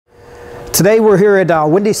Today we're here at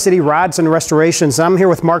Windy City Rods and Restorations. I'm here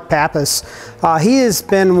with Mark Pappas. He has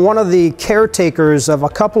been one of the caretakers of a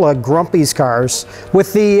couple of Grumpy's cars.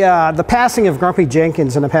 With the passing of Grumpy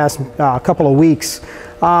Jenkins in the past couple of weeks,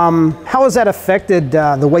 how has that affected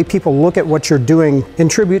the way people look at what you're doing in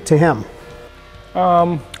tribute to him?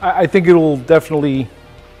 I think it'll definitely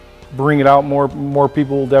bring it out. More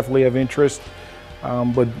people will definitely have interest.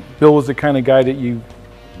 But Bill was the kind of guy that you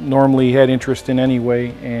normally had interest in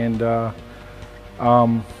anyway, and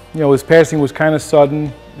you know, his passing was kind of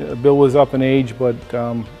sudden. Bill was up in age, but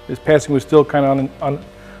his passing was still kind of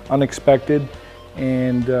unexpected.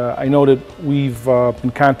 And I know that we've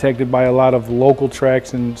been contacted by a lot of local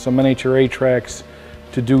tracks and some NHRA tracks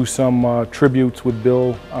to do some tributes with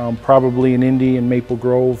Bill, probably in Indy and Maple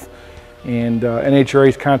Grove. And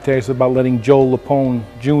NHRA's contacted us about letting Joe Lapone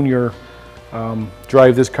Jr.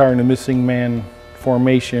 Drive this car in the missing man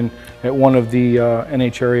formation at one of the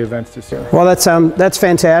NHRA events this year. Well, that's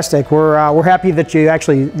fantastic. We're happy that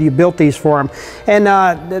you built these for him. And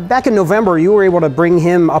back in November, you were able to bring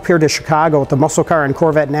him up here to Chicago at the Muscle Car and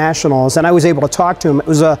Corvette Nationals, and I was able to talk to him. It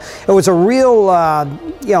was a real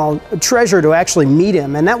you know, treasure to actually meet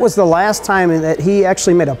him, and that was the last time that he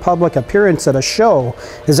actually made a public appearance at a show.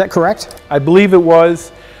 Is that correct? I believe it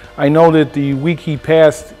was. I know that the week he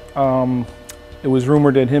passed, it was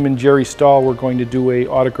rumored that him and Jerry Stahl were going to do a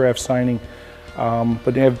autograph signing.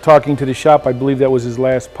 But talking to the shop, I believe that was his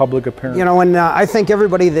last public appearance. You know, and I think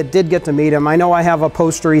everybody that did get to meet him, I know I have a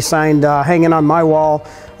poster he signed hanging on my wall,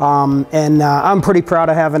 and I'm pretty proud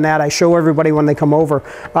of having that. I show everybody when they come over.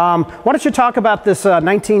 Why don't you talk about this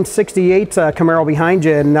 1968 Camaro behind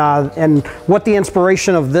you, and what the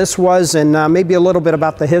inspiration of this was, and maybe a little bit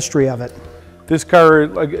about the history of it. This car,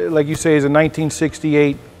 like you say, is a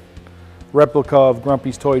 1968 replica of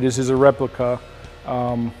Grumpy's toy. This is a replica.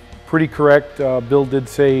 Pretty correct. Bill did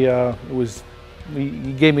say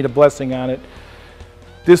he gave me the blessing on it.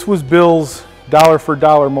 This was Bill's dollar for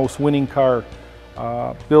dollar most winning car.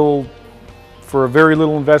 Bill, for a very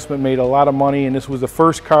little investment, made a lot of money, and this was the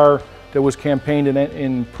first car that was campaigned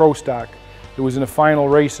in Pro Stock. It was in the final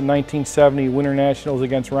race in 1970, Winter Nationals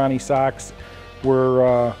against Ronnie Sox,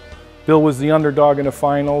 where Bill was the underdog in the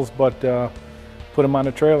finals, but put him on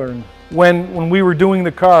a trailer. And when we were doing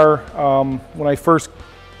the car, when I first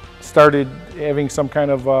started having some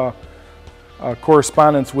kind of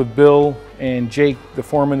correspondence with Bill and Jake, the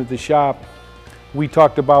foreman at the shop, we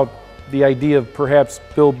talked about the idea of perhaps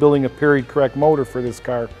Bill building a period correct motor for this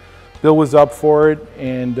car. Bill was up for it,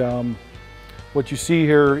 and what you see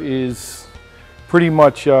here is pretty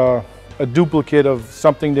much a duplicate of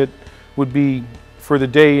something that would be for the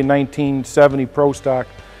day in 1970 Pro Stock.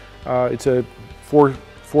 It's a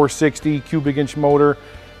 460 cubic inch motor.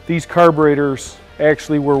 These carburetors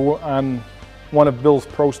actually were on one of Bill's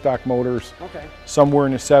Pro Stock motors, somewhere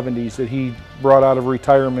in the 70s, that he brought out of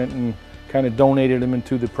retirement and kind of donated them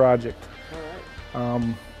into the project.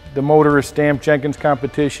 The motor is stamped Jenkins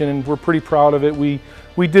competition, and we're pretty proud of it. We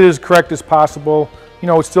did as correct as possible. You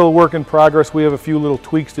know, it's still a work in progress. We have a few little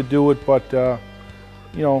tweaks to do it, but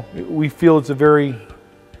you know, we feel it's a very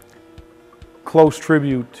close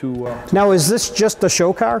tribute to... Now, is this just a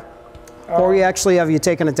show car? Or have you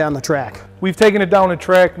taken it down the track? We've taken it down the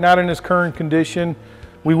track, not in its current condition.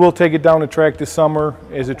 We will take it down the track this summer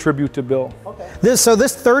as a tribute to Bill. So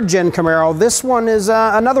this third gen Camaro, this one is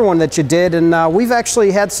another one that you did, and we've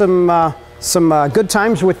actually had some good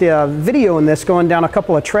times with the video in this, going down a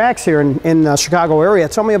couple of tracks here in the Chicago area.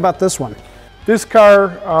 Tell me about this one. This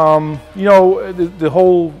car, you know, the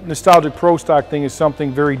whole nostalgic Pro Stock thing is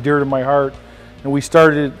something very dear to my heart. And we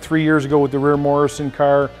started it 3 years ago with the rear Morrison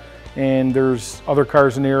car, and there's other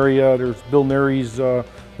cars in the area. There's Bill Neary's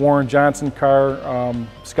Warren Johnson car,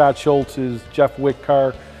 Scott Schultz's Jeff Wick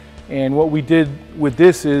car. And what we did with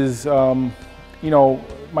this is, you know,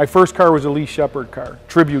 my first car was a Lee Shepard car,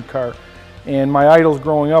 tribute car. And my idols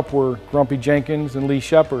growing up were Grumpy Jenkins and Lee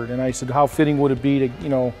Shepard. And I said, how fitting would it be to, you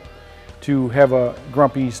know, to have a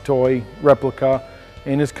Grumpy's toy replica.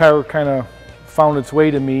 And this car kind of found its way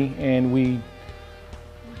to me, and we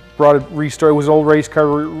brought it, restored. It was an old race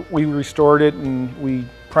car. We restored it, and we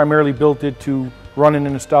primarily built it to run in a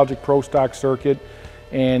nostalgic Pro Stock circuit.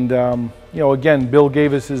 And you know, again, Bill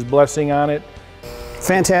gave us his blessing on it.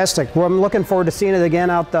 Fantastic. Well, I'm looking forward to seeing it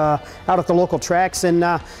again out at the local tracks. And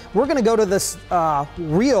we're going to go to this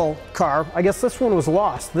real car. I guess this one was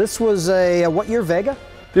lost. This was a what year Vega?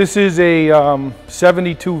 This is a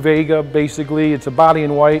 72 Vega, basically. It's a body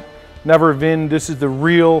in white. Never VIN. This is the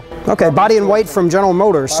real. Okay, body in white from General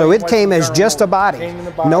Motors. So it came as just a body.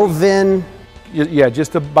 No VIN. Yeah,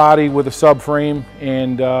 just a body with a subframe.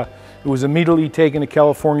 And It was immediately taken to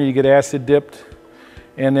California to get acid dipped.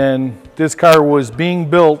 And then this car was being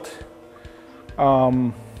built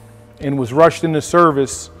and was rushed into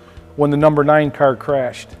service when the number 9 car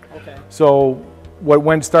crashed. Okay. So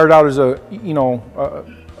what started out as a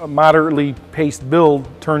moderately paced build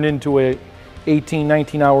turned into a 18,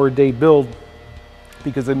 19 hour a day build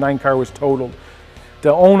because the 9 car was totaled.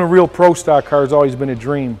 To own a real pro stock car has always been a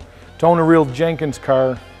dream. To own a real Jenkins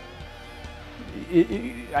car,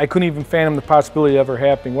 I couldn't even fathom the possibility of ever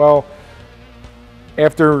happening. Well,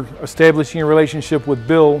 after establishing a relationship with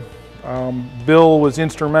Bill, Bill was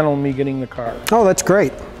instrumental in me getting the car. Oh, that's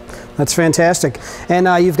great. That's fantastic. And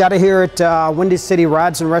you've got it here at Windy City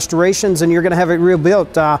Rods and Restorations, and you're going to have it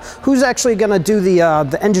rebuilt. Who's actually going to do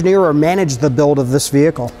the engineer or manage the build of this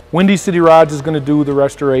vehicle? Windy City Rods is going to do the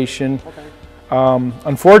restoration. Okay.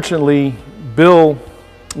 Unfortunately, Bill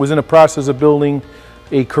was in the process of building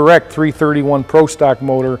a correct 331 Pro Stock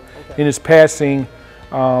motor. Okay. In his passing.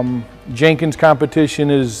 Jenkins Competition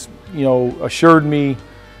has, assured me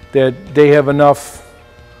that they have enough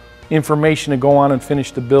information to go on and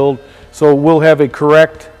finish the build. So we'll have a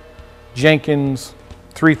correct Jenkins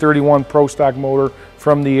 331 Pro Stock motor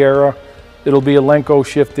from the era. It'll be a Lenco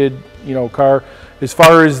shifted, car. As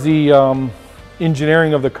far as the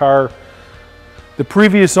engineering of the car, the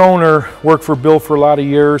previous owner worked for Bill for a lot of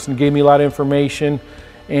years and gave me a lot of information.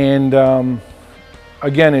 And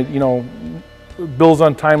again, Bill's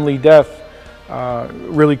untimely death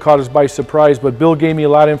really caught us by surprise, but Bill gave me a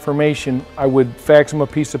lot of information. I would fax him a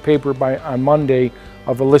piece of paper on Monday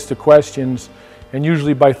of a list of questions, and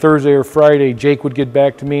usually by Thursday or Friday, Jake would get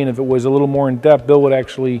back to me, and if it was a little more in depth, Bill would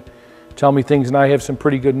actually tell me things, and I have some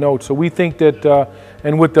pretty good notes. So we think that,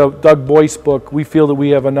 and with the Doug Boyce book, we feel that we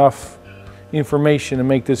have enough information to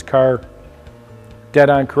make this car dead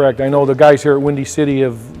on correct. I know the guys here at Windy City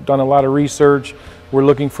have done a lot of research. We're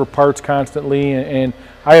looking for parts constantly, and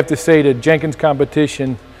I have to say that Jenkins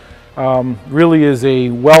Competition really is a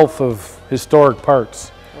wealth of historic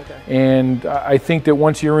parts. Okay. And I think that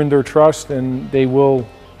once you're in their trust, then they will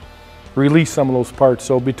release some of those parts.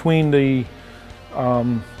 So between the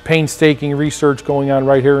painstaking research going on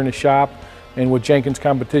right here in the shop and what Jenkins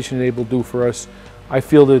Competition is able to do for us, I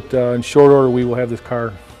feel that in short order we will have this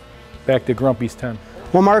car back to Grumpy's 10.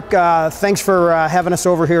 Well, Mark, thanks for having us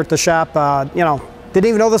over here at the shop. Didn't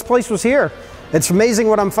even know this place was here. It's amazing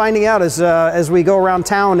what I'm finding out as we go around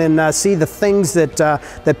town and see the things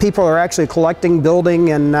that people are actually collecting,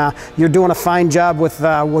 building, and you're doing a fine job with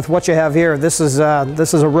what you have here. This is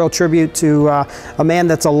a real tribute to a man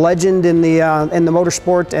that's a legend in the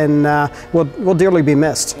motorsport, and will dearly be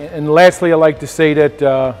missed. And lastly, I'd like to say that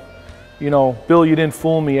Bill, you didn't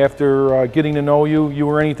fool me. After getting to know you, you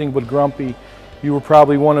were anything but grumpy. You were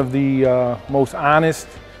probably one of the most honest,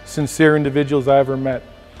 sincere individuals I ever met.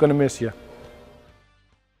 Gonna miss you.